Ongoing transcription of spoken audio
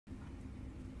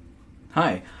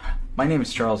Hi, my name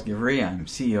is Charles Givery. I'm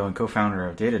CEO and co-founder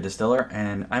of DataDistillr,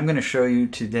 and I'm going to show you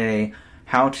today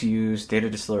how to use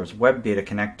DataDistillr's web data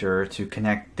connector to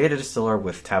connect DataDistillr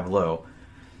with Tableau.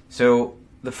 So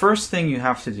the first thing you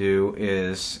have to do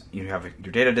is you have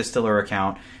your DataDistillr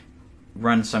account,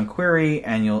 run some query,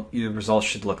 and your results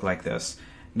should look like this.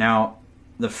 Now,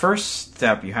 the first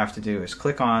step you have to do is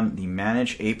click on the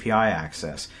Manage API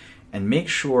Access and make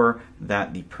sure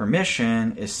that the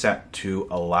permission is set to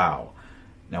Allow.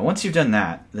 Now, once you've done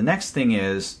that, the next thing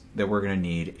is that we're going to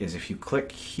need is if you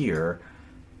click here,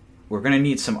 we're going to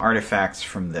need some artifacts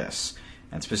from this.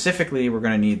 And specifically, we're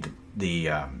going to need the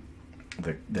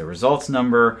results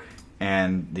number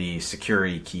and the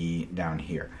security key down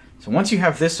here. So once you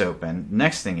have this open,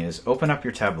 next thing is open up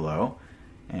your Tableau,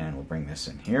 and we'll bring this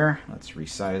in here. Let's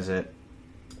resize it.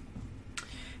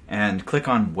 And click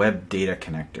on Web Data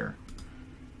Connector.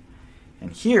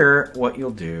 And here, what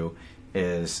you'll do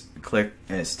is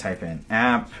type in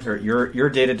app or your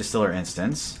DataDistillr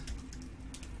instance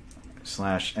 /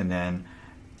 and then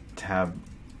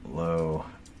Tableau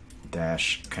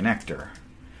 -connector,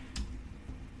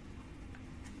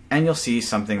 and you'll see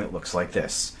something that looks like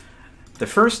this. The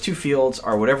first two fields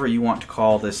are whatever you want to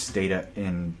call this data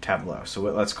in Tableau. So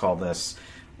let's call this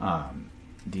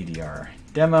DDR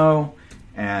demo,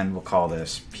 and we'll call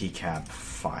this PCAP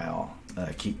file,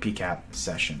 PCAP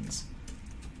sessions.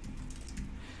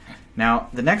 Now,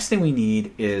 the next thing we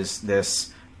need is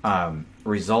this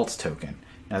results token.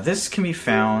 Now, this can be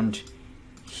found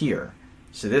here.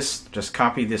 So just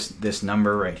copy this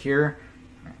number right here,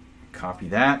 copy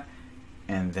that,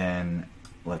 and then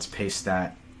let's paste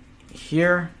that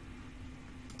here.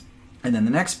 And then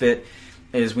the next bit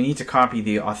is we need to copy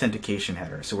the authentication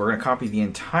header. So we're going to copy the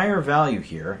entire value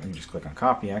here. You can just click on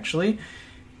copy actually,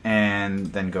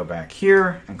 and then go back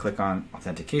here and click on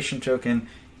authentication token,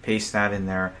 paste that in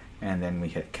there, and then we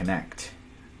hit connect.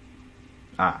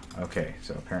 Okay,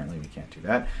 so apparently we can't do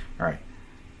that. All right.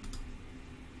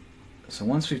 So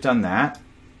once we've done that,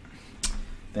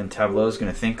 then Tableau is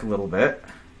going to think a little bit.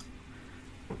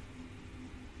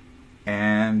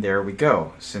 And there we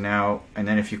go. So now, and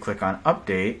then if you click on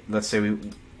update, let's say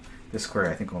this query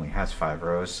I think only has 5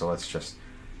 rows, so let's just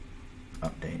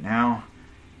update now.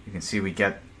 You can see we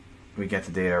get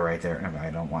the data right there. I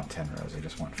don't want 10 rows, I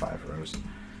just want 5 rows.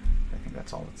 I think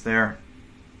that's all that's there.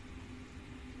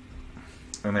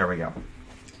 And there we go.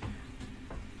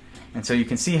 And so you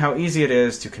can see how easy it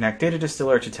is to connect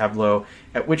DataDistillr to Tableau,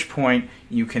 at which point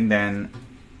you can then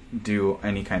do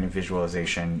any kind of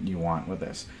visualization you want with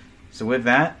this. So with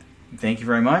that, thank you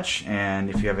very much, and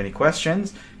if you have any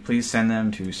questions, please send them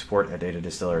to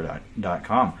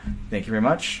support@datadistillr.com. Thank you very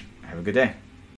much. Have a good day.